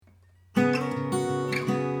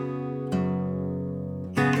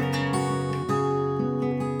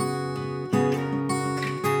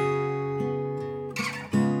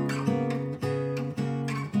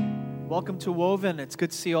Welcome to Woven. It's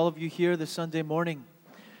good to see all of you here this Sunday morning.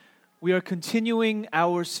 We are continuing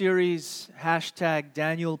our series,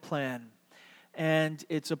 #Daniel Plan, and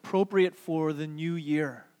it's appropriate for the new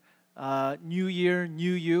year. New year,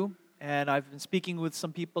 new you, and I've been speaking with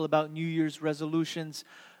some people about New Year's resolutions.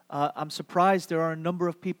 I'm surprised there are a number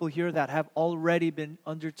of people here that have already been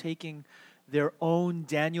undertaking their own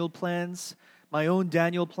Daniel plans. My own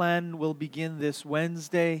Daniel plan will begin this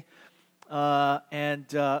Wednesday,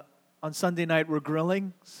 and on Sunday night we're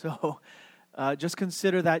grilling, so just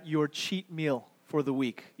consider that your cheat meal for the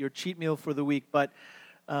week. But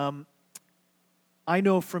I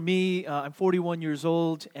know for me, I'm 41 years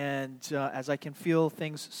old, and as I can feel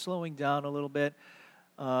things slowing down a little bit,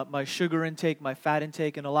 my sugar intake, my fat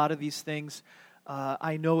intake, and a lot of these things,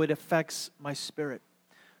 I know it affects my spirit.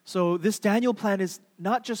 So this Daniel plan is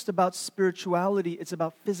not just about spirituality, it's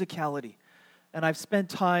about physicality. And I've spent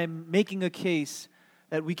time making a case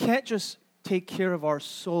that we can't just take care of our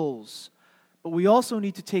souls, but we also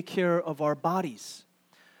need to take care of our bodies.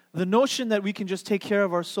 The notion that we can just take care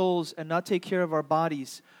of our souls and not take care of our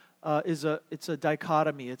bodies it's a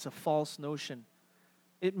dichotomy. It's a false notion.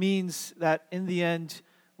 It means that in the end,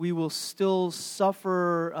 we will still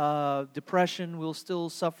suffer depression, we'll still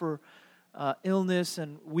suffer illness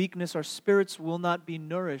and weakness. Our spirits will not be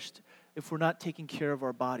nourished if we're not taking care of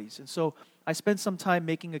our bodies. And so I spent some time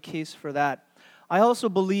making a case for that. I also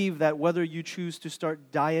believe that whether you choose to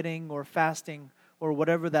start dieting or fasting or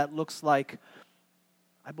whatever that looks like,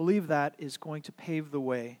 I believe that is going to pave the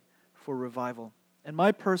way for revival. And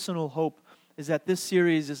my personal hope is that this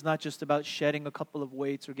series is not just about shedding a couple of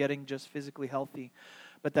weights or getting just physically healthy,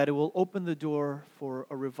 but that it will open the door for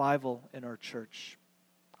a revival in our church.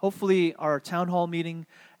 Hopefully, our town hall meeting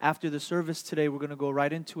after the service today, we're going to go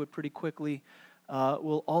right into it pretty quickly,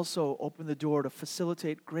 will also open the door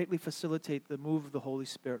to greatly facilitate the move of the Holy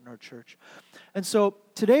Spirit in our church. And so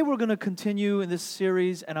today we're going to continue in this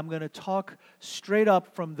series, and I'm going to talk straight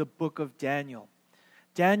up from the book of Daniel.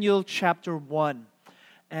 Daniel chapter 1.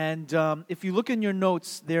 And if you look in your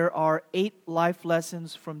notes, there are 8 life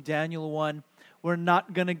lessons from Daniel 1. We're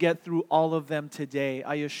not going to get through all of them today.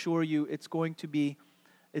 I assure you it's not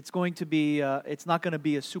going to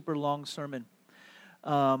be a super long sermon.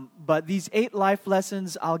 But these 8 life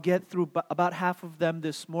lessons, I'll get through about half of them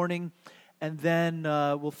this morning, and then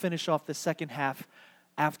we'll finish off the second half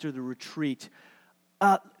after the retreat.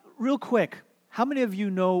 Real quick, how many of you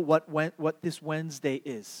know what this Wednesday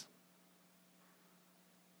is?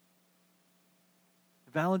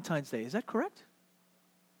 Valentine's Day, is that correct?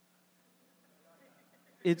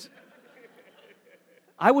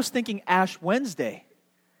 I was thinking Ash Wednesday.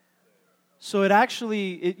 So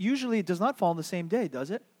it usually does not fall on the same day, does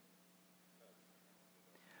it?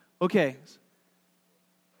 Okay.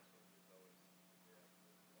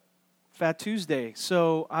 Fat Tuesday.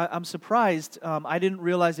 So I'm surprised. I didn't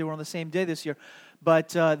realize they were on the same day this year. But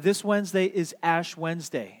this Wednesday is Ash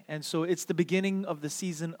Wednesday. And so it's the beginning of the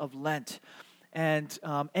season of Lent. And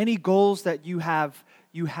any goals that you have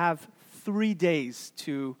 3 days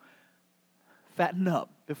to fatten up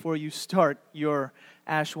before you start your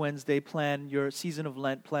Ash Wednesday plan, your season of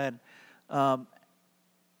Lent plan. I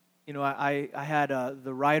had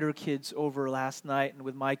the Ryder kids over last night and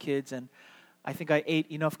with my kids, and I think I ate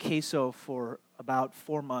enough queso for about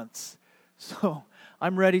 4 months. So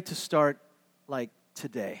I'm ready to start like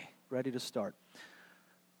today, ready to start.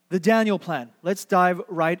 The Daniel plan. Let's dive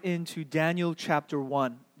right into Daniel chapter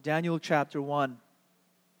 1. Daniel chapter 1.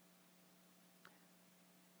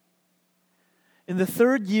 In the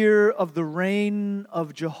 3rd year of the reign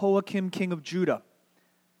of Jehoiakim, king of Judah,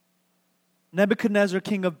 Nebuchadnezzar,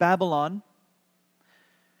 king of Babylon,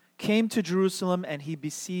 came to Jerusalem and he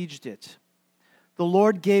besieged it. The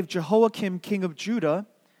Lord gave Jehoiakim, king of Judah,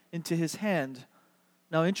 into his hand.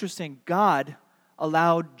 Now, interesting, God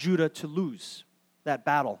allowed Judah to lose that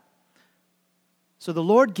battle. So the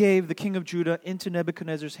Lord gave the king of Judah into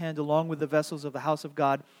Nebuchadnezzar's hand along with the vessels of the house of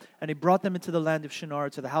God, and he brought them into the land of Shinar,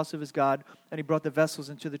 to the house of his God, and he brought the vessels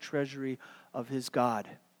into the treasury of his God.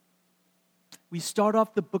 We start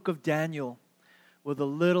off the book of Daniel with a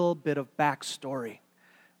little bit of backstory.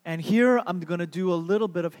 And here I'm going to do a little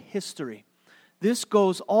bit of history. This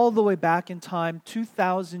goes all the way back in time,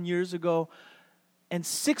 2,000 years ago, and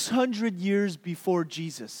 600 years before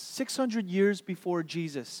Jesus. 600 years before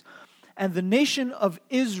Jesus. And the nation of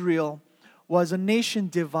Israel was a nation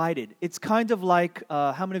divided. It's kind of like,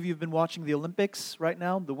 how many of you have been watching the Olympics right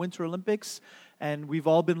now, the Winter Olympics? And we've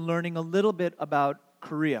all been learning a little bit about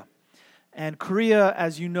Korea. And Korea,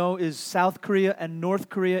 as you know, is South Korea and North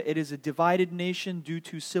Korea. It is a divided nation due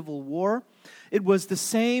to civil war. It was the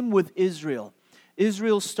same with Israel.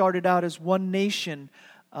 Israel started out as one nation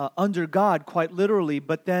under God, quite literally,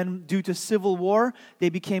 but then due to civil war, they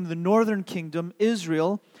became the northern kingdom,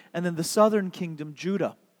 Israel, and then the southern kingdom,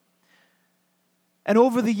 Judah. And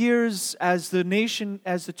over the years, as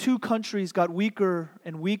the two countries got weaker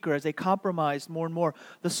and weaker, as they compromised more and more,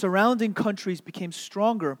 the surrounding countries became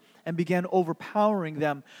stronger and began overpowering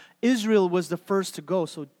them. Israel was the first to go,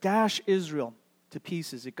 so dash Israel to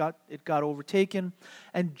pieces. It got overtaken,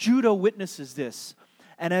 and Judah witnesses this.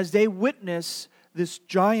 And as they witness this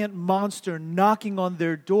giant monster knocking on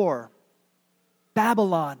their door,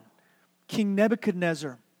 Babylon, King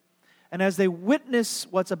Nebuchadnezzar, and as they witness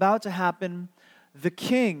what's about to happen, the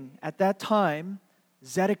king at that time,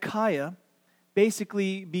 Zedekiah,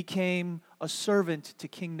 basically became a servant to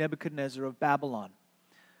King Nebuchadnezzar of Babylon.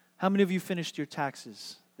 How many of you finished your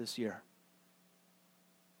taxes this year?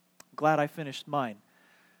 Glad I finished mine.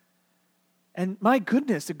 And my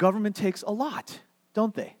goodness, the government takes a lot,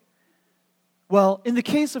 don't they? Well, in the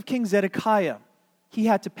case of King Zedekiah, he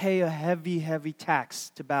had to pay a heavy, heavy tax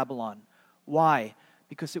to Babylon. Why?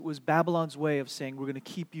 Because it was Babylon's way of saying, we're going to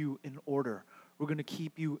keep you in order. We're going to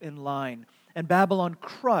keep you in line. And Babylon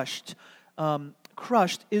crushed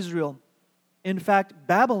Israel. In fact,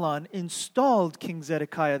 Babylon installed King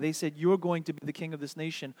Zedekiah. They said, you're going to be the king of this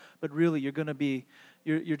nation, but really you're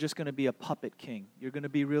just going to be a puppet king. You're going to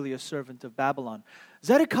be really a servant of Babylon.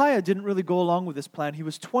 Zedekiah didn't really go along with this plan. He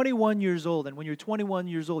was 21 years old, and when you're 21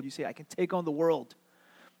 years old, you say, I can take on the world.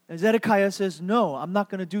 And Zedekiah says, no, I'm not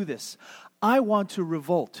going to do this. I want to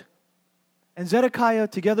revolt. And Zedekiah,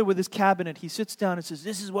 together with his cabinet, he sits down and says,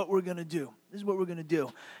 this is what we're going to do. This is what we're going to do.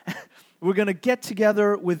 We're going to get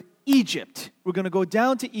together with Egypt. We're going to go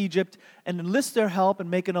down to Egypt and enlist their help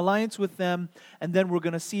and make an alliance with them, and then we're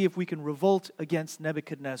going to see if we can revolt against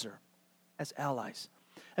Nebuchadnezzar as allies.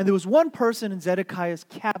 And there was one person in Zedekiah's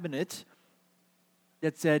cabinet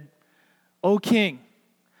that said, "O king,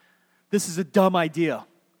 this is a dumb idea.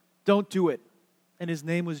 Don't do it." And his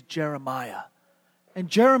name was Jeremiah. And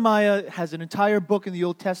Jeremiah has an entire book in the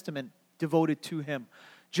Old Testament devoted to him.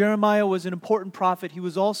 Jeremiah was an important prophet. He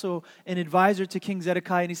was also an advisor to King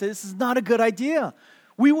Zedekiah. And he said, this is not a good idea.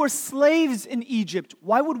 We were slaves in Egypt.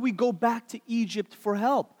 Why would we go back to Egypt for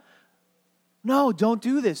help? No, don't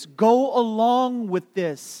do this. Go along with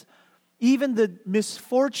this. Even the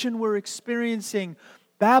misfortune we're experiencing,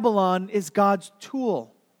 Babylon is God's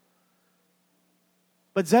tool.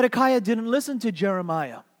 But Zedekiah didn't listen to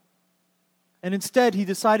Jeremiah. And instead, he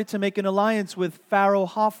decided to make an alliance with Pharaoh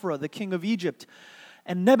Hophra, the king of Egypt.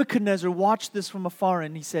 And Nebuchadnezzar watched this from afar,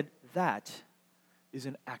 and he said, that is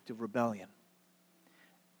an act of rebellion.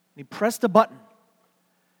 And he pressed a button,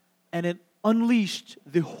 and it unleashed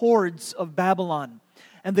the hordes of Babylon.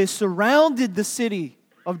 And they surrounded the city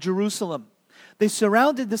of Jerusalem. They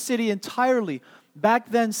surrounded the city entirely.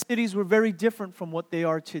 Back then, cities were very different from what they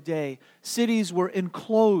are today. Cities were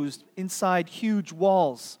enclosed inside huge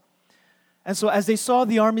walls. And so as they saw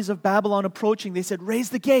the armies of Babylon approaching, they said, raise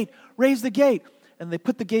the gate, raise the gate. And they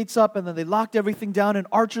put the gates up, and then they locked everything down, and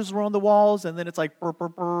archers were on the walls, and then it's like, burr, burr,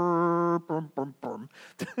 burr, burr, burr, burr.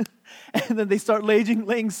 And then they start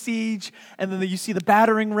laying siege, and then you see the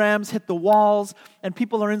battering rams hit the walls, and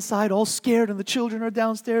people are inside all scared, and the children are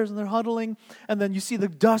downstairs, and they're huddling, and then you see the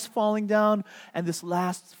dust falling down, and this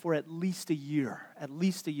lasts for at least a year. At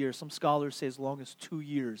least a year. Some scholars say as long as 2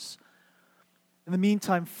 years. In the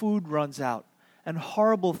meantime, food runs out. And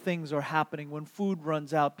horrible things are happening. When food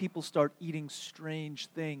runs out, people start eating strange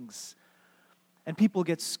things. And people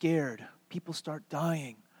get scared. People start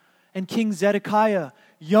dying. And King Zedekiah,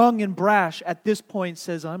 young and brash, at this point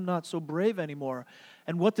says, I'm not so brave anymore.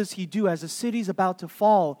 And what does he do? As the city's about to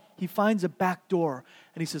fall, he finds a back door.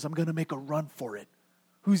 And he says, I'm going to make a run for it.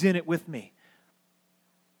 Who's in it with me?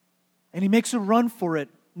 And he makes a run for it,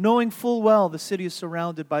 knowing full well the city is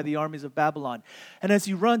surrounded by the armies of Babylon. And as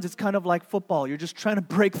he runs, it's kind of like football. You're just trying to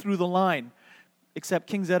break through the line. Except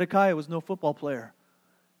King Zedekiah was no football player.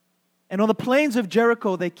 And on the plains of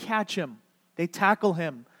Jericho, they catch him. They tackle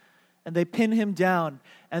him. And they pin him down.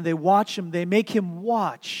 And they watch him. They make him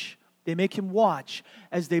watch. They make him watch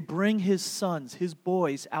as they bring his sons, his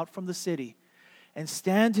boys, out from the city. And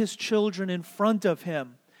stand his children in front of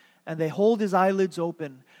him. And they hold his eyelids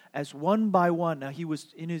open. As one by one, now he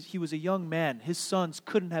was a young man. His sons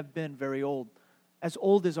couldn't have been very old. As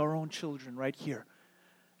old as our own children right here.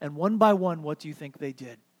 And one by one, what do you think they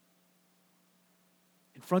did?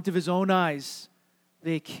 In front of his own eyes,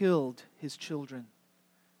 they killed his children.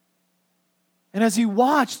 And as he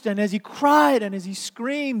watched, and as he cried, and as he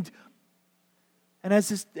screamed, and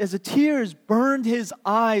as the tears burned his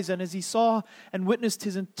eyes, and as he saw and witnessed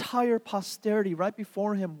his entire posterity right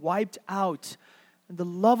before him wiped out, and the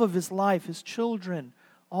love of his life, his children,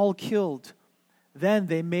 all killed. Then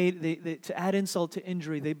they to add insult to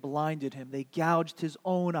injury, they blinded him. They gouged his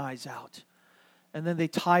own eyes out. And then they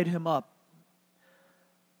tied him up.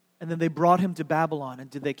 And then they brought him to Babylon. And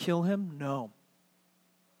did they kill him? No.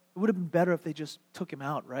 It would have been better if they just took him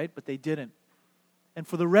out, right? But they didn't. And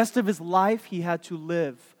for the rest of his life, he had to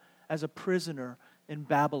live as a prisoner in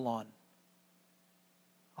Babylon.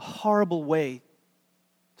 A horrible way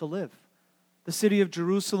to live. The city of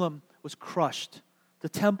Jerusalem was crushed. The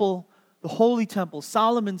temple, the holy temple,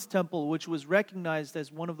 Solomon's temple, which was recognized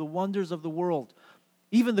as one of the wonders of the world.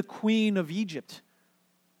 Even the queen of Egypt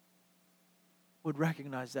would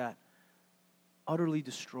recognize that. Utterly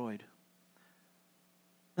destroyed.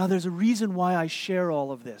 Now there's a reason why I share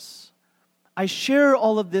all of this. I share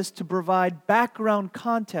all of this to provide background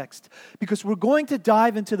context because we're going to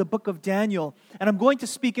dive into the book of Daniel, and I'm going to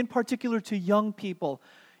speak in particular to young people.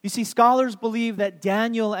 You see, scholars believe that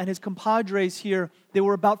Daniel and his compadres here, they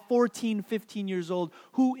were about 14, 15 years old.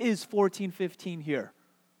 Who is 14, 15 here?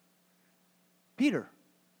 Peter.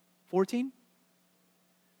 14?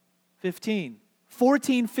 15.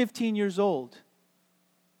 14, 15 years old.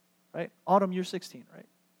 Right? Autumn, you're 16, right?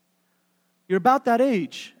 You're about that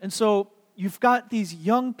age. And so you've got these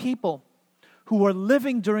young people who are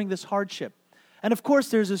living during this hardship. And of course,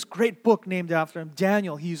 there's this great book named after him,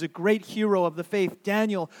 Daniel. He's a great hero of the faith,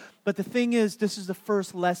 Daniel. But the thing is, this is the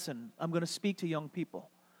first lesson I'm going to speak to young people.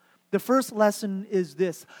 The first lesson is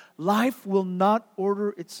this: life will not order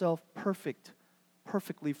itself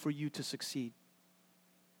perfectly for you to succeed.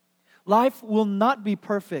 Life will not be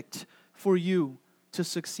perfect for you to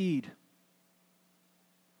succeed.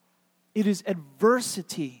 It is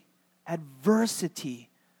adversity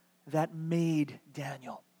that made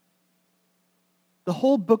Daniel. The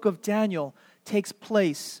whole book of Daniel takes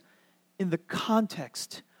place in the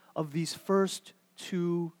context of these first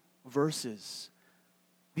two verses.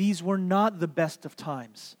 These were not the best of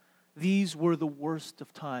times. These were the worst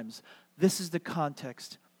of times. This is the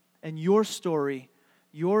context. And your story,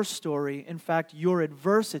 in fact, your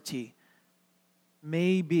adversity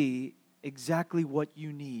may be exactly what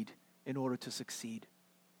you need in order to succeed.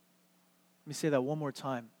 Let me say that one more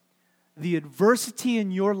time. The adversity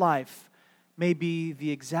in your life may be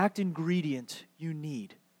the exact ingredient you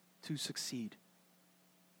need to succeed.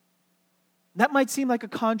 That might seem like a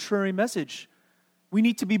contrary message. We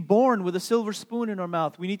need to be born with a silver spoon in our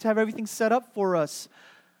mouth. We need to have everything set up for us.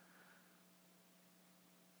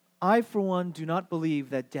 I, for one, do not believe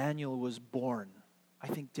that Daniel was born. I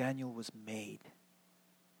think Daniel was made.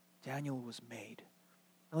 Daniel was made.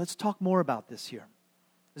 Now let's talk more about this here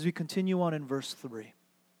as we continue on in verse 3.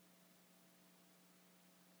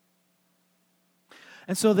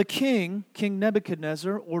 And so the king, King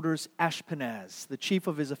Nebuchadnezzar, orders Ashpenaz, the chief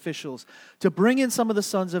of his officials, to bring in some of the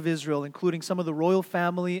sons of Israel, including some of the royal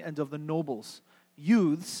family and of the nobles.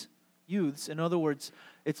 Youths, in other words,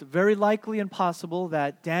 it's very likely and possible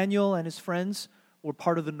that Daniel and his friends were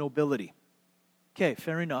part of the nobility. Okay,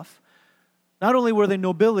 fair enough. Not only were they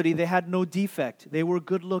nobility, they had no defect. They were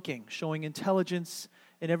good looking, showing intelligence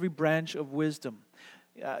in every branch of wisdom.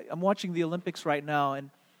 I'm watching the Olympics right now,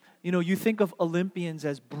 and you think of Olympians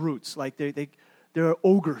as brutes, like they're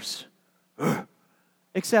ogres. Ugh.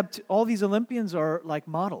 Except all these Olympians are like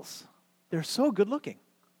models. They're so good looking.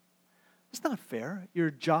 It's not fair. You're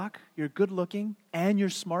a jock, you're good looking, and you're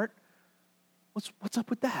smart. What's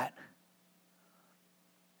up with that?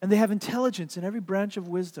 And they have intelligence in every branch of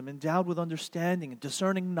wisdom, endowed with understanding and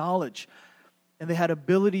discerning knowledge. And they had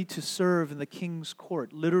ability to serve in the king's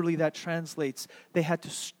court. Literally, that translates, they had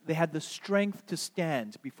the strength to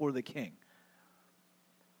stand before the king.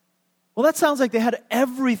 Well, that sounds like they had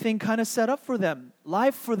everything kind of set up for them.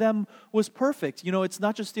 Life for them was perfect. It's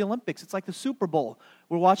not just the Olympics. It's like the Super Bowl.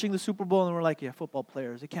 We're watching the Super Bowl and we're like, yeah, football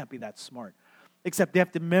players, they can't be that smart. Except they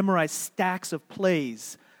have to memorize stacks of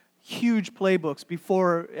plays, huge playbooks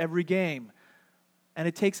before every game. And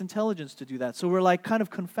it takes intelligence to do that. So we're like kind of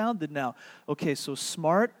confounded now. Okay, so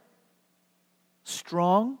smart,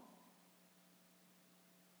 strong.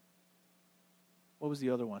 What was the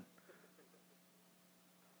other one?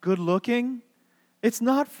 Good looking. It's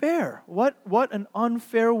not fair. What an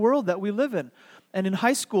unfair world that we live in. And in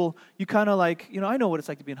high school, you kind of like, I know what it's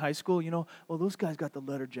like to be in high school. Well, those guys got the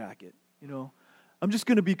leather jacket, I'm just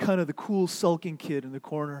going to be kind of the cool, sulking kid in the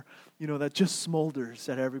corner, that just smolders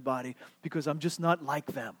at everybody because I'm just not like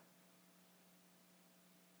them.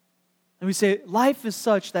 And we say, life is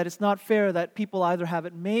such that it's not fair that people either have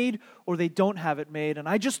it made or they don't have it made, and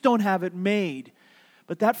I just don't have it made.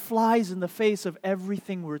 But that flies in the face of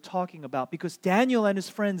everything we're talking about because Daniel and his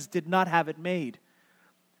friends did not have it made.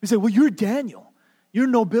 We say, well, you're Daniel. You're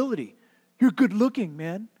nobility. You're good looking,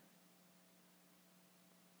 man.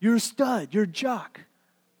 You're a stud. You're a jock.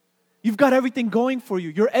 You've got everything going for you.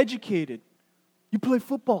 You're educated. You play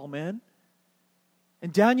football, man.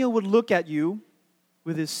 And Daniel would look at you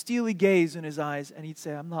with his steely gaze in his eyes, and he'd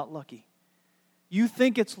say, I'm not lucky. You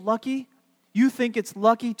think it's lucky? You think it's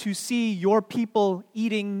lucky to see your people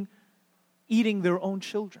eating their own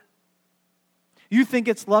children? You think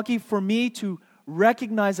it's lucky for me to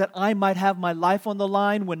recognize that I might have my life on the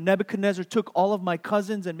line when Nebuchadnezzar took all of my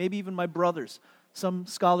cousins and maybe even my brothers? Some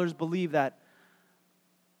scholars believe that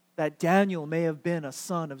Daniel may have been a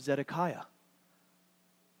son of Zedekiah.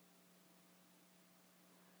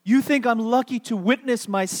 You think I'm lucky to witness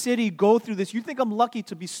my city go through this? You think I'm lucky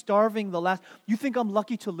to be starving the last? You think I'm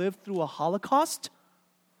lucky to live through a Holocaust?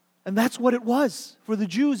 And that's what it was. For the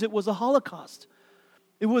Jews, it was a Holocaust.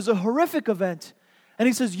 It was a horrific event. And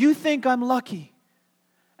he says, you think I'm lucky?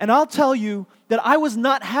 And I'll tell you that I was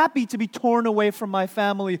not happy to be torn away from my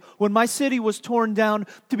family when my city was torn down,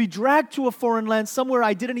 to be dragged to a foreign land, somewhere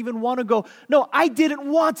I didn't even want to go. No, I didn't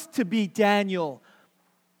want to be Daniel,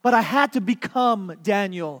 but I had to become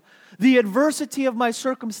Daniel. The adversity of my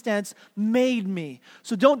circumstance made me.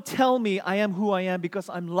 So don't tell me I am who I am because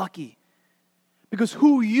I'm lucky. Because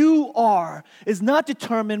who you are is not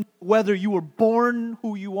determined whether you were born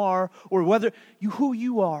who you are or who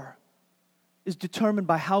you are is determined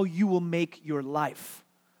by how you will make your life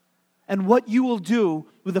and what you will do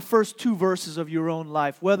with the first two verses of your own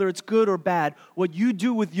life. Whether it's good or bad, what you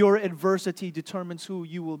do with your adversity determines who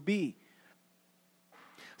you will be.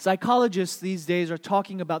 Psychologists these days are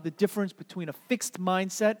talking about the difference between a fixed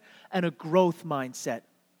mindset and a growth mindset.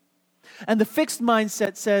 And the fixed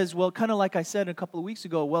mindset says, well, kind of like I said a couple of weeks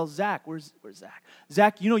ago, well, Zach, where's Zach?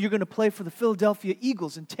 Zach, you're going to play for the Philadelphia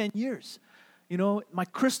Eagles in 10 years. My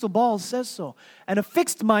crystal ball says so. And a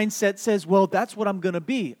fixed mindset says, well, that's what I'm going to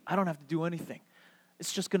be. I don't have to do anything.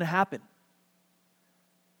 It's just going to happen.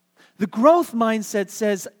 The growth mindset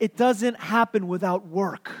says it doesn't happen without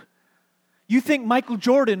work. You think Michael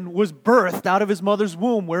Jordan was birthed out of his mother's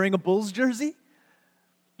womb wearing a Bulls jersey?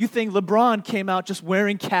 You think LeBron came out just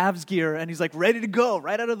wearing Cavs gear and he's like ready to go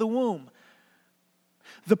right out of the womb?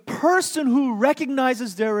 The person who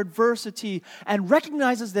recognizes their adversity and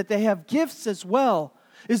recognizes that they have gifts as well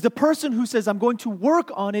is the person who says, I'm going to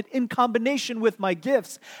work on it in combination with my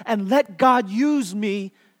gifts and let God use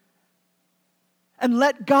me and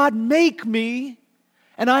let God make me,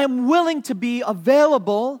 and I am willing to be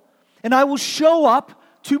available, and I will show up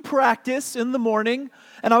to practice in the morning,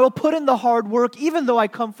 and I will put in the hard work even though I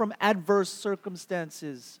come from adverse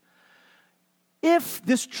circumstances. If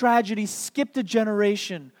this tragedy skipped a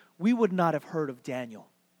generation, we would not have heard of Daniel.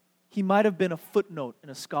 He might have been a footnote in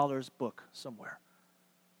a scholar's book somewhere.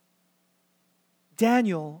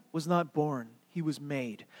 Daniel was not born, he was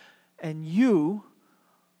made. And you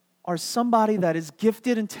are somebody that is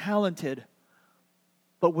gifted and talented,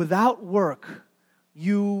 but without work,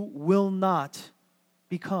 you will not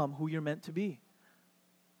become who you're meant to be.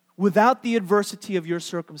 Without the adversity of your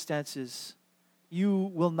circumstances,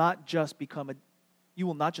 you will not just become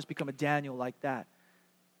a Daniel like that.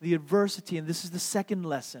 The adversity, and this is the second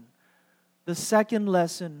lesson. The second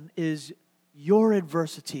lesson is your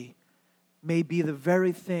adversity may be the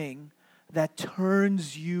very thing that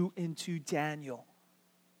turns you into Daniel.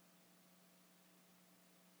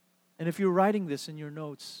 And if you're writing this in your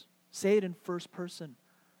notes, say it in first person.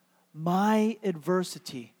 My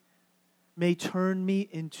adversity may turn me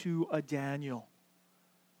into a Daniel.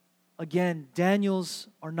 Again, Daniels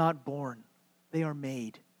are not born. They are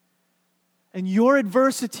made. And your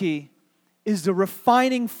adversity is the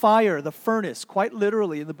refining fire, the furnace, quite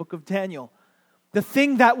literally in the book of Daniel. The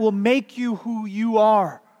thing that will make you who you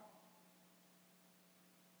are.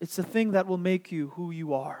 It's the thing that will make you who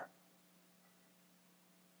you are.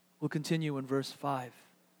 We'll continue in verse 5.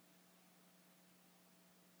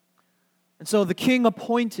 And so the king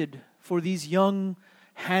appointed for these young,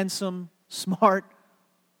 handsome, smart,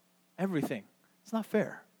 everything. It's not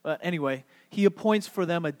fair. But anyway, he appoints for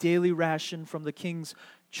them a daily ration from the king's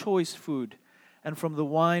choice food and from the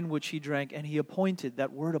wine which he drank. And he appointed,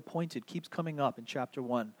 that word appointed keeps coming up in chapter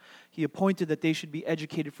 1. He appointed that they should be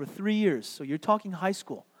educated for 3 years. So you're talking high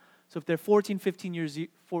school. So if they're 14, 15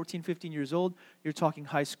 years old, you're talking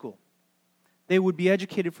high school. They would be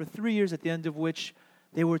educated for 3 years, at the end of which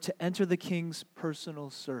they were to enter the king's personal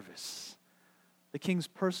service. The king's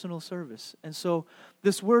personal service. And so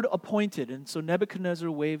this word appointed, and so Nebuchadnezzar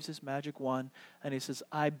waves his magic wand and he says,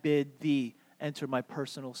 I bid thee enter my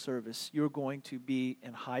personal service. You're going to be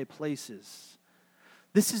in high places.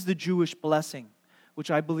 This is the Jewish blessing,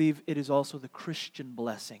 which I believe it is also the Christian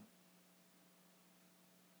blessing.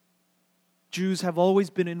 Jews have always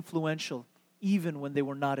been influential, even when they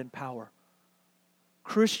were not in power.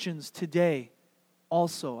 Christians today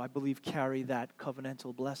also, I believe, carry that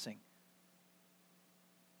covenantal blessing.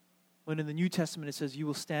 When in the New Testament it says, you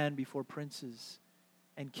will stand before princes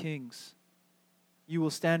and kings. You will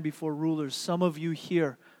stand before rulers. Some of you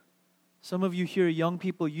here, young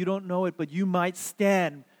people, you don't know it, but you might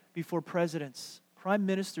stand before presidents, prime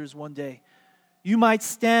ministers one day. You might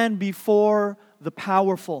stand before the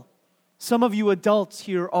powerful. Some of you adults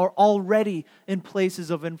here are already in places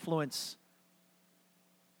of influence.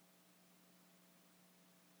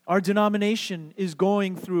 Our denomination is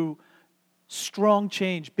going through strong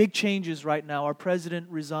change, big changes right now. Our president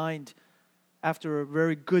resigned after a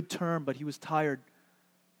very good term, but he was tired.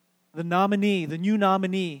 The new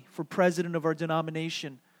nominee for president of our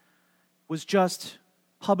denomination was just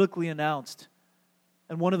publicly announced.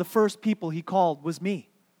 And one of the first people he called was me.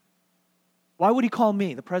 Why would he call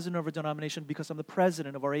me the president of our denomination? Because I'm the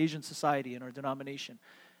president of our Asian society in our denomination.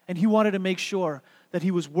 And he wanted to make sure that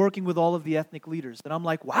he was working with all of the ethnic leaders. And I'm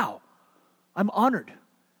like, wow, I'm honored.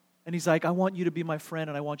 And he's like, I want you to be my friend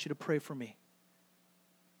and I want you to pray for me.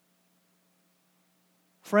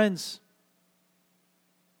 Friends,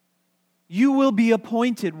 you will be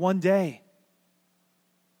appointed one day.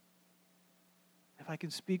 If I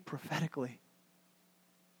can speak prophetically.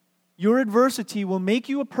 Your adversity will make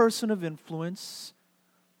you a person of influence.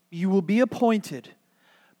 You will be appointed.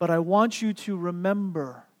 But I want you to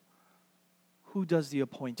remember who does the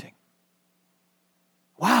appointing.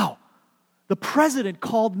 Wow, the president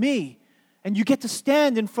called me, and you get to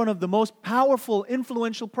stand in front of the most powerful,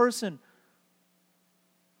 influential person.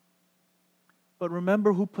 But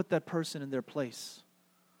remember who put that person in their place.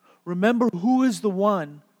 Remember who is the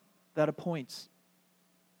one that appoints.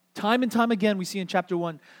 Time and time again, we see in chapter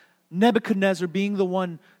 1, Nebuchadnezzar being the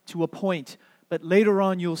one to appoint. But later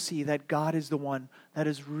on, you'll see that God is the one that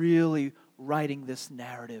is really writing this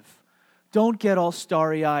narrative. Don't get all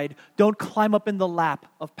starry-eyed. Don't climb up in the lap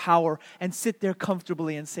of power and sit there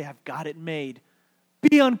comfortably and say, I've got it made.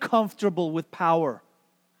 Be uncomfortable with power.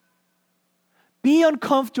 Be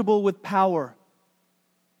uncomfortable with power.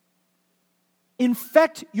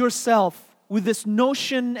 Infect yourself with this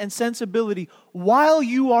notion and sensibility while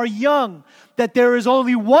you are young, that there is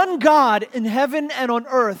only one God in heaven and on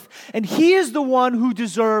earth, and He is the one who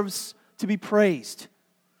deserves to be praised.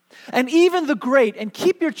 And even the great, and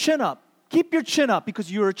keep your chin up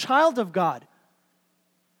because you're a child of God.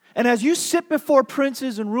 And as you sit before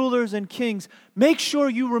princes and rulers and kings, make sure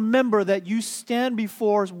you remember that you stand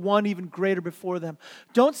before one even greater before them.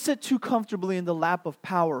 Don't sit too comfortably in the lap of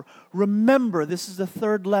power. Remember, this is the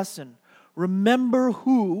third lesson. Remember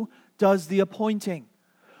who does the appointing.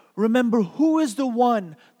 Remember who is the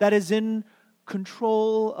one that is in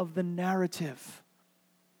control of the narrative.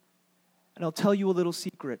 And I'll tell you a little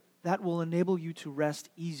secret. That will enable you to rest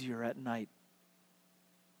easier at night.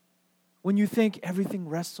 When you think everything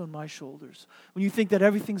rests on my shoulders, when you think that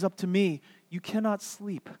everything's up to me, you cannot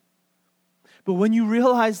sleep. But when you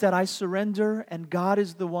realize that I surrender and God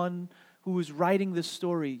is the one who is writing this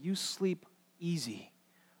story, you sleep easy.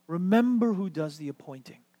 Remember who does the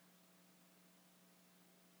appointing.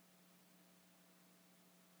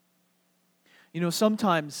 You know,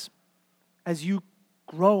 sometimes as you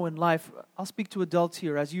grow in life, I'll speak to adults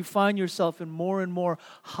here, as you find yourself in more and more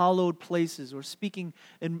hallowed places or speaking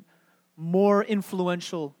in more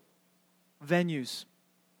influential venues,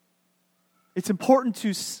 it's important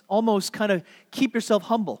to almost kind of keep yourself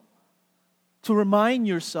humble, to remind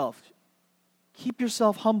yourself, keep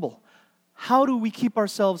yourself humble. How do we keep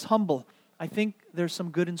ourselves humble? I think there's some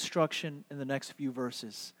good instruction in the next few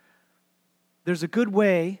verses. There's a good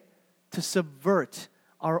way to subvert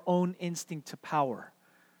our own instinct to power.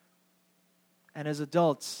 And as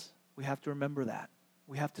adults, we have to remember that.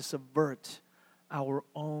 We have to subvert our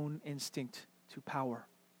own instinct to power.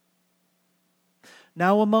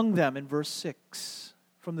 Now among them, in verse 6,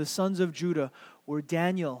 from the sons of Judah were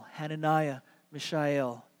Daniel, Hananiah,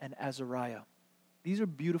 Mishael, and Azariah. These are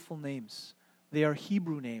beautiful names. They are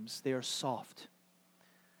Hebrew names. They are soft.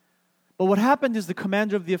 But what happened is the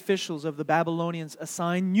commander of the officials of the Babylonians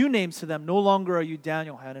assigned new names to them. No longer are you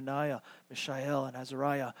Daniel, Hananiah, Mishael, and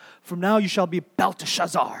Azariah. From now you shall be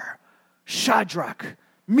Belteshazzar, Shadrach,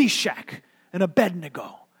 Meshach, and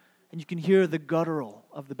Abednego. And you can hear the guttural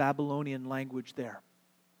of the Babylonian language there.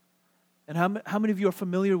 And how many of you are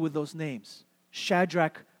familiar with those names?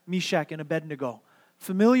 Shadrach, Meshach, and Abednego.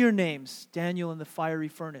 Familiar names, Daniel in the fiery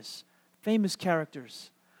furnace. Famous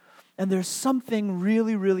characters. And there's something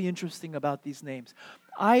really, really interesting about these names.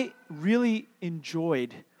 I really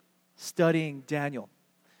enjoyed studying Daniel.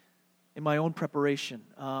 in my own preparation.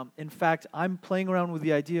 In fact, I'm playing around with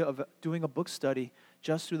the idea of doing a book study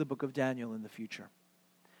just through the book of Daniel in the future.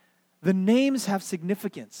 The names have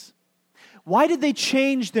significance. Why did they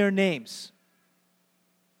change their names?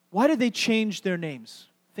 Why did they change their names?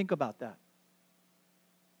 Think about that.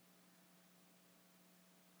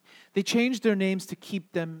 They changed their names to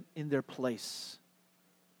keep them in their place.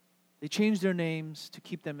 They changed their names to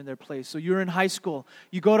keep them in their place. So you're in high school.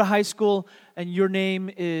 You go to high school and your name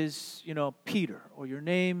is, Peter, or your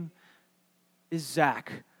name is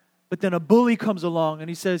Zach. But then a bully comes along and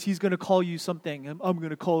he says he's going to call you something. I'm going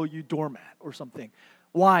to call you doormat or something.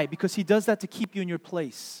 Why? Because he does that to keep you in your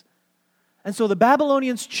place. And so the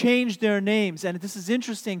Babylonians changed their names. And this is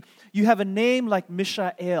interesting. You have a name like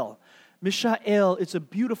Mishael. Mishael, it's a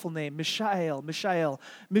beautiful name. Mishael.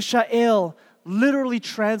 Mishael literally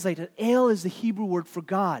translated. El is the Hebrew word for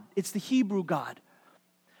God. It's the Hebrew God.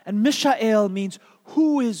 And Mishael means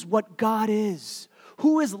who is what God is.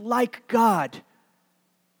 Who is like God.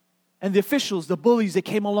 And the officials, the bullies that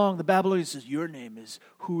came along, the Babylonians says, your name is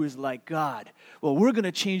who is like God. Well, we're going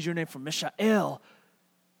to change your name from Mishael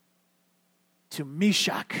to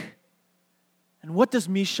Meshach. And what does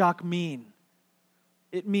Meshach mean?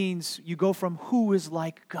 It means you go from who is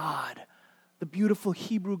like God, the beautiful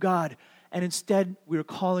Hebrew God, and instead we're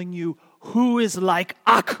calling you who is like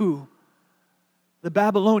Aku, the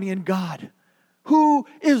Babylonian God. Who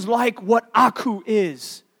is like what Aku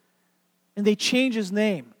is? And they change his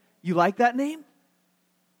name. You like that name?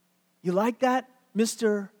 You like that,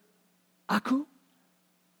 Mr. Aku?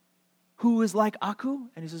 Who is like Aku?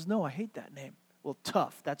 And he says, no, I hate that name. Well,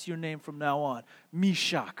 tough. That's your name from now on.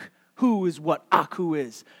 Meshach. Who is what Aku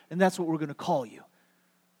is. And that's what we're going to call you.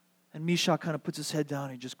 And Meshach kind of puts his head down.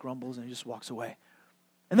 He just grumbles and he just walks away.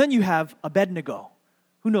 And then you have Abednego.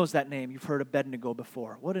 Who knows that name? You've heard Abednego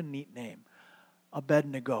before. What a neat name.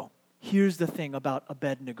 Abednego. Here's the thing about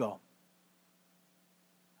Abednego.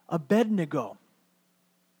 Abednego.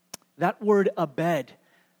 That word Abed,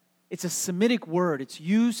 it's a Semitic word. It's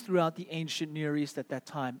used throughout the ancient Near East at that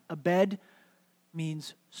time. Abed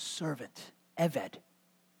means servant. Eved.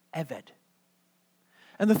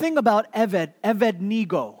 And the thing about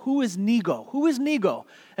Eved-nego, who is Nego? Who is Nego?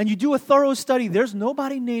 And you do a thorough study, there's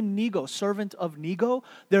nobody named Nego, servant of Nego.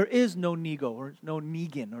 There is no Nego, or no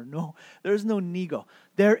Negan, there's no Nego.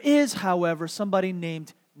 There is, however, somebody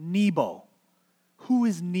named Nebo. Who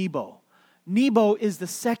is Nebo? Nebo is the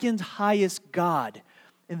second highest god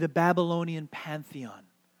in the Babylonian pantheon.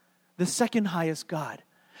 The second highest god.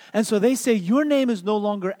 And so they say, your name is no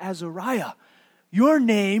longer Azariah. Your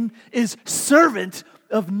name is servant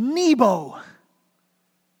of Nebo,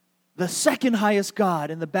 the second highest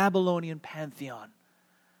god in the Babylonian pantheon.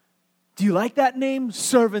 Do you like that name,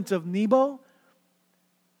 servant of Nebo?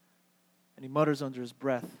 And he mutters under his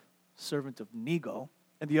breath, servant of Nego.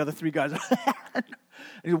 And the other three guys are,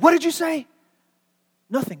 what did you say?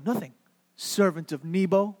 Nothing. Servant of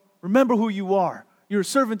Nebo. Remember who you are. You're a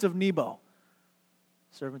servant of Nebo.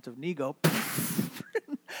 Servant of Nego.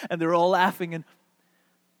 And they're all laughing. And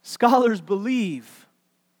scholars believe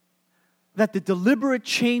that the deliberate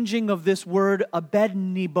changing of this word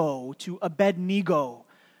Abednego to Abednego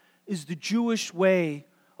is the Jewish way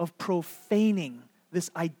of profaning this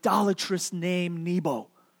idolatrous name Nebo.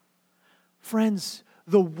 Friends,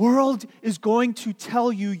 the world is going to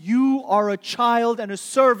tell you you are a child and a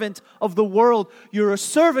servant of the world. You're a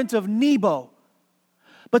servant of Nebo.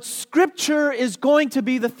 But Scripture is going to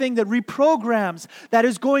be the thing that reprograms, that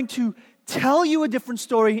is going to tell you a different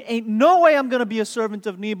story. Ain't no way I'm going to be a servant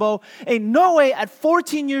of Nebo. Ain't no way at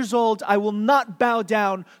 14 years old I will not bow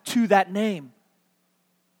down to that name.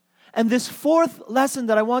 And this fourth lesson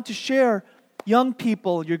that I want to share, young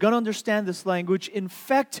people, you're going to understand this language.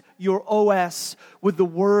 Infect your OS with the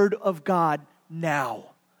Word of God now.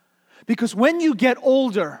 Because when you get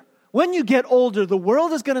older, the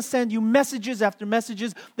world is going to send you messages after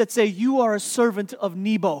messages that say you are a servant of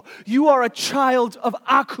Nebo. You are a child of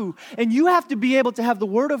Aku. And you have to be able to have the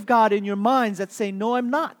Word of God in your minds that say, no, I'm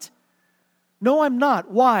not. No, I'm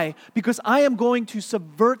not. Why? Because I am going to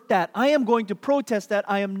subvert that. I am going to protest that.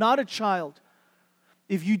 I am not a child.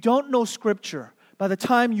 If you don't know Scripture, by the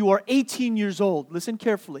time you are 18 years old, listen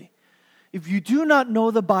carefully. If you do not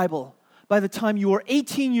know the Bible, by the time you are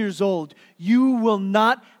 18 years old, you will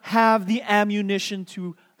not have the ammunition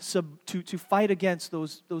to fight against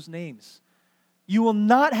those names. You will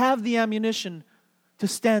not have the ammunition to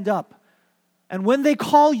stand up. And when they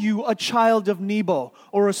call you a child of Nebo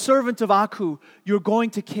or a servant of Aku, you're going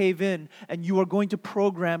to cave in and you are going to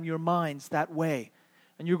program your minds that way.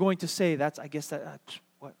 And you're going to say,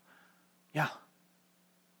 what? Yeah.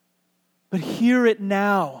 But hear it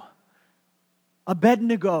now.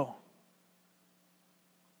 Abednego,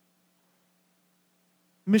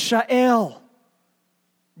 Mishael,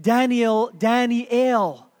 Daniel,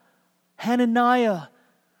 Hananiah.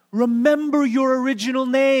 Remember your original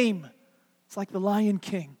name. It's like the Lion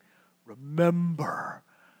King. Remember.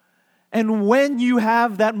 And when you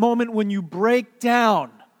have that moment when you break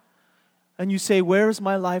down and you say, where is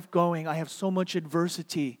my life going? I have so much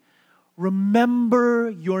adversity. Remember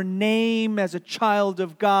your name as a child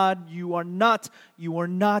of God. You are not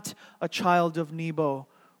a child of Nebo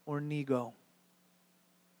or Nego.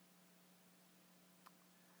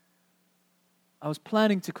 I was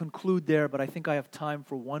planning to conclude there, but I think I have time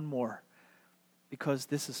for one more because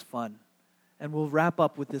this is fun. And we'll wrap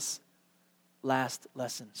up with this last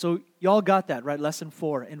lesson. So y'all got that, right? Lesson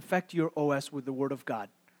 4, infect your OS with the Word of God.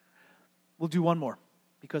 We'll do one more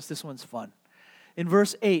because this one's fun. In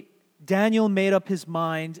verse 8, Daniel made up his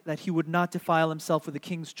mind that he would not defile himself with the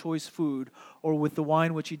king's choice food or with the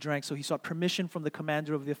wine which he drank, so he sought permission from the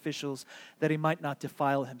commander of the officials that he might not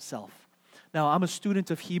defile himself. Now, I'm a student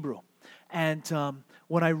of Hebrew. And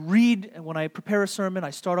when I prepare a sermon,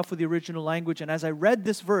 I start off with the original language. And as I read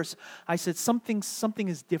this verse, I said, something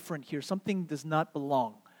is different here. Something does not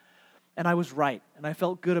belong. And I was right. And I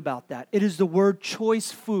felt good about that. It is the word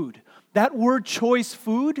choice food. That word choice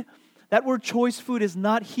food is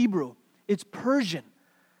not Hebrew. It's Persian.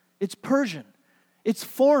 It's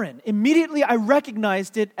foreign. Immediately I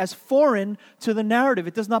recognized it as foreign to the narrative.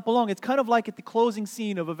 It does not belong. It's kind of like at the closing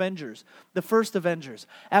scene of Avengers, the first Avengers.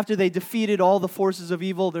 After they defeated all the forces of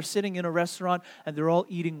evil, they're sitting in a restaurant and they're all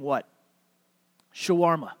eating what?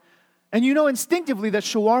 Shawarma. And you know instinctively that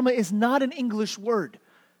shawarma is not an English word.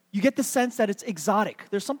 You get the sense that it's exotic.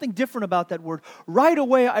 There's something different about that word. Right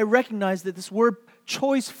away I recognized that this word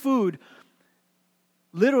choice food,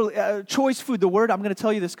 literally, choice food, the word, I'm going to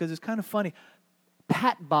tell you this because it's kind of funny.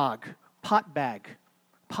 Pot bag.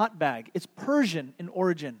 It's Persian in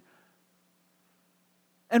origin.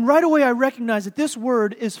 And right away I recognize that this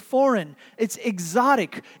word is foreign. It's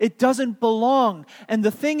exotic. It doesn't belong. And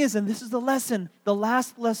the thing is, and this is the lesson, the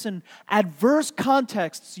last lesson, adverse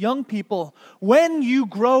contexts, young people, when you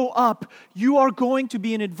grow up, you are going to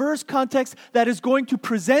be in adverse context that is going to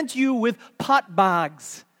present you with pot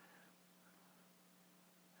bags.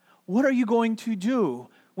 What are you going to do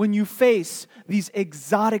when you face these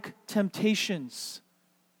exotic temptations?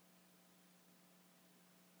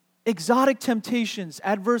 Exotic temptations,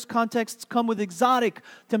 adverse contexts come with exotic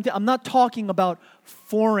temptations. I'm not talking about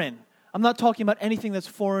foreign. I'm not talking about anything that's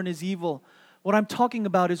foreign is evil. What I'm talking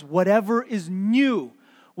about is whatever is new,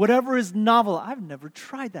 whatever is novel. I've never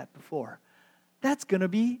tried that before. That's going to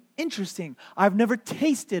be interesting. I've never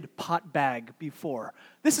tasted pot bag before.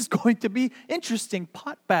 This is going to be interesting.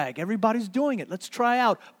 Pot bag. Everybody's doing it. Let's try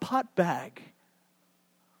out pot bag.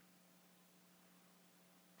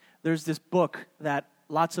 There's this book that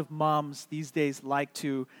lots of moms these days like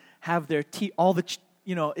to have their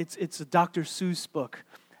it's a Dr. Seuss book.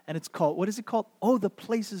 And it's called, what is it called? Oh, the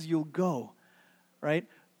Places You'll Go. Right?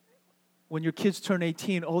 When your kids turn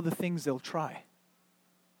 18, oh, the things they'll try.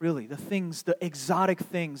 Really, the exotic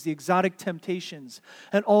things, the exotic temptations,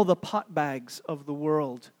 and all the pot bags of the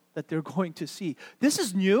world that they're going to see. This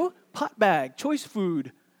is new. Pot bag, choice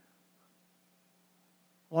food.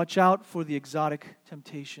 Watch out for the exotic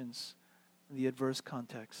temptations in the adverse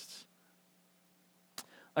contexts.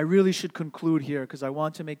 I really should conclude here because I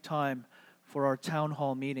want to make time for our town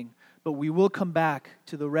hall meeting. But we will come back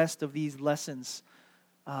to the rest of these lessons.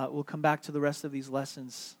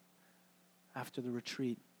 After the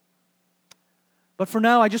retreat. But for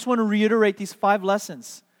now, I just want to reiterate these 5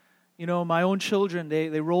 lessons. You know, my own children,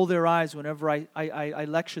 they roll their eyes whenever I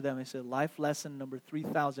lecture them. I say, life lesson number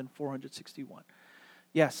 3,461.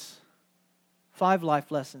 Yes, 5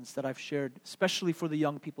 life lessons that I've shared, especially for the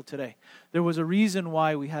young people today. There was a reason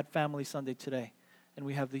why we had Family Sunday today, and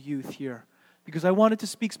we have the youth here. Because I wanted to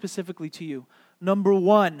speak specifically to you. Number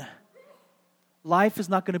 1, life is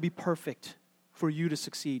not going to be perfect for you to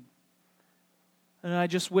succeed. And I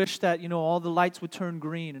just wish that, all the lights would turn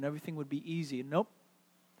green and everything would be easy. Nope.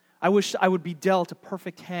 I wish I would be dealt a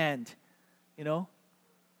perfect hand,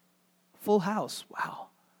 Full house. Wow.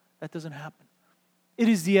 That doesn't happen. It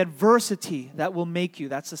is the adversity that will make you.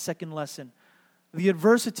 That's the second lesson. The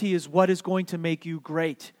adversity is what is going to make you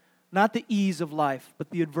great. Not the ease of life,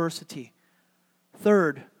 but the adversity.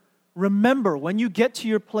 Third, remember, when you get to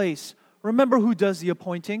your place, remember who does the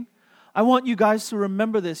appointing. I want you guys to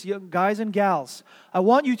remember this, guys and gals. I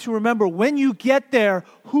want you to remember when you get there,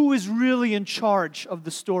 who is really in charge of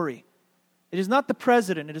the story. It is not the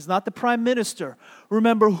president. It is not the prime minister.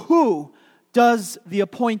 Remember who does the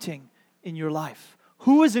appointing in your life.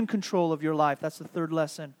 Who is in control of your life? That's the third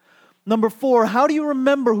lesson. Number 4, how do you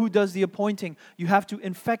remember who does the appointing? You have to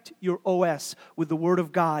infect your OS with the Word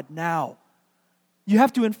of God now. You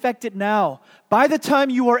have to infect it now. By the time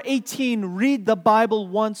you are 18, read the Bible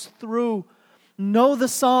once through. Know the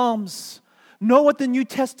Psalms. Know what the New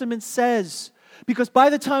Testament says. Because by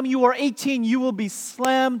the time you are 18, you will be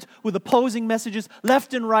slammed with opposing messages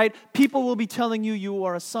left and right. People will be telling you you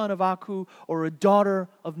are a son of Aku or a daughter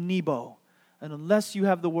of Nebo. And unless you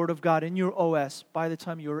have the Word of God in your OS, by the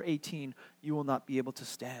time you are 18, you will not be able to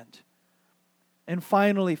stand. And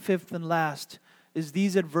finally, fifth and last, is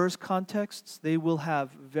these adverse contexts, they will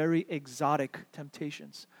have very exotic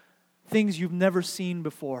temptations. Things you've never seen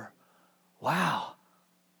before. Wow.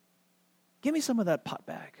 Give me some of that pot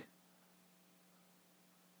bag.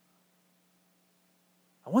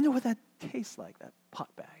 I wonder what that tastes like, that pot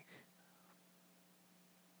bag.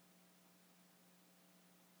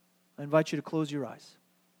 I invite you to close your eyes.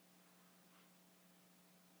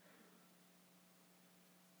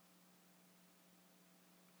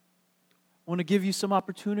 I want to give you some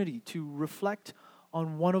opportunity to reflect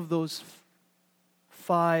on one of those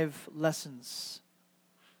 5 lessons.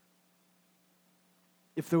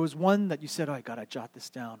 If there was one that you said, oh, I got to jot this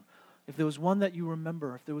down. If there was one that you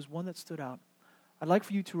remember, if there was one that stood out, I'd like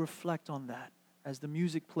for you to reflect on that as the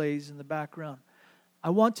music plays in the background. I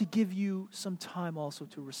want to give you some time also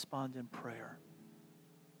to respond in prayer.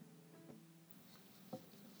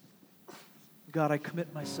 God, I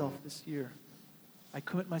commit myself this year. I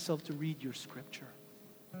commit myself to read your scripture.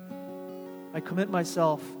 I commit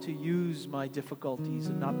myself to use my difficulties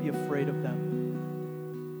and not be afraid of them.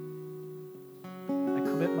 I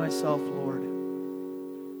commit myself, Lord.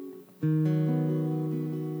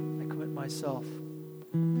 I commit myself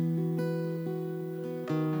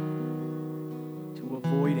to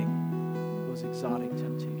avoiding those exotic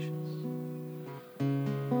temptations.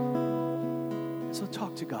 So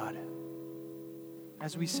talk to God.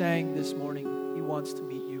 As we sang this morning, He wants to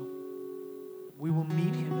meet you. We will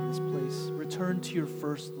meet Him in this place. Return to your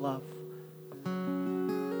first love.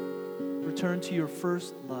 Return to your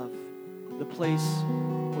first love, the place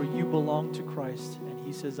where you belong to Christ. And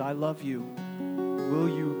He says, I love you. Will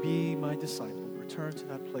you be my disciple? Return to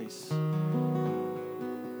that place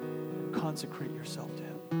and consecrate yourself to Him.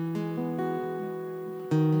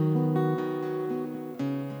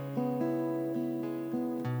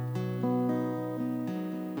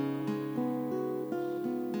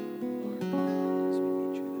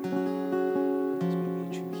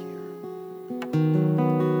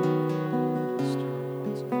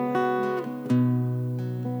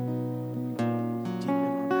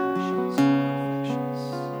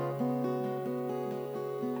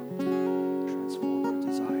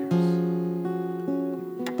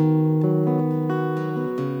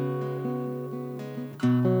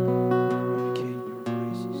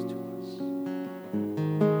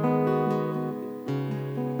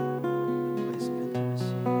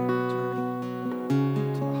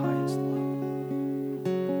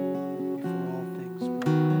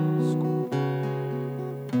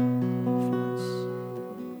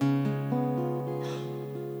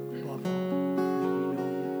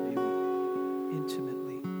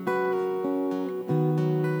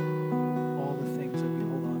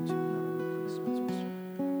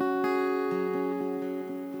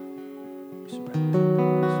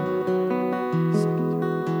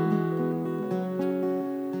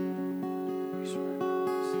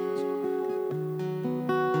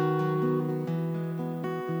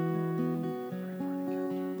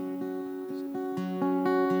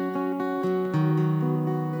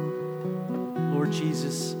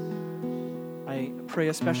 Jesus, I pray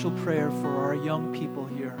a special prayer for our young people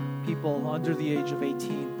here, people under the age of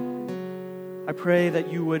 18. I pray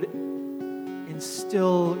that you would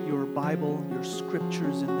instill your Bible, your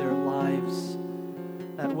scriptures in their lives,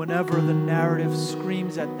 that whenever the narrative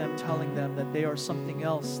screams at them, telling them that they are something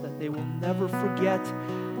else, that they will never forget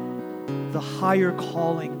the higher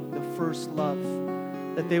calling, the first love,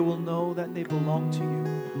 that they will know that they belong to you.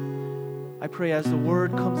 I pray as the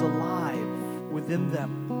word comes alive within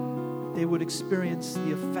them, they would experience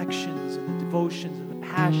the affections and the devotions and the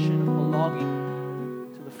passion of belonging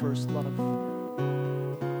to the first love.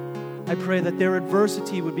 I pray that their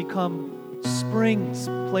adversity would become springs,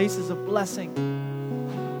 places of blessing,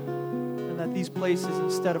 and that these places,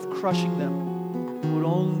 instead of crushing them, would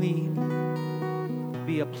only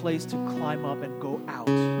be a place to climb up and go out,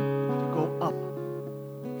 to go up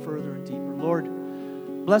further and deeper. Lord,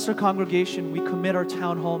 bless our congregation. We commit our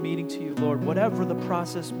town hall meeting to you, Lord. Whatever the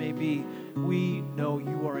process may be, we know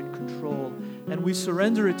you are in control, and we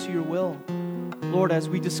surrender it to your will. Lord, as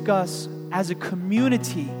we discuss as a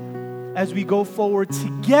community, as we go forward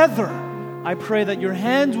together, I pray that your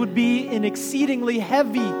hand would be in exceedingly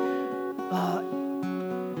heavy,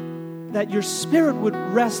 that your Spirit would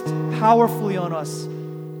rest powerfully on us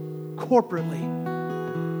corporately.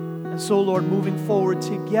 And so, Lord, moving forward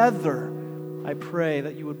together, I pray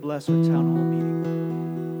that you would bless our town hall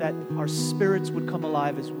meeting, that our spirits would come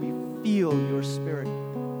alive as we feel your Spirit,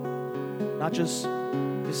 not just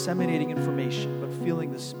disseminating information, but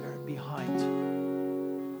feeling the Spirit behind.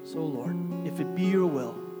 So, Lord, if it be your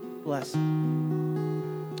will, bless it.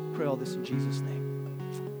 Pray all this in Jesus' name.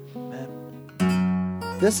 Amen.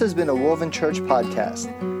 This has been a Woven Church podcast.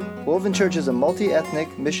 Woven Church is a multi-ethnic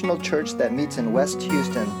missional church that meets in West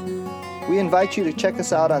Houston. We invite you to check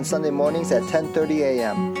us out on Sunday mornings at 10:30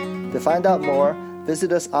 a.m. To find out more,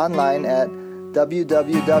 visit us online at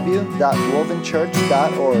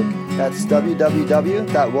www.wovenchurch.org. That's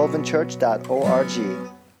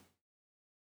www.wovenchurch.org.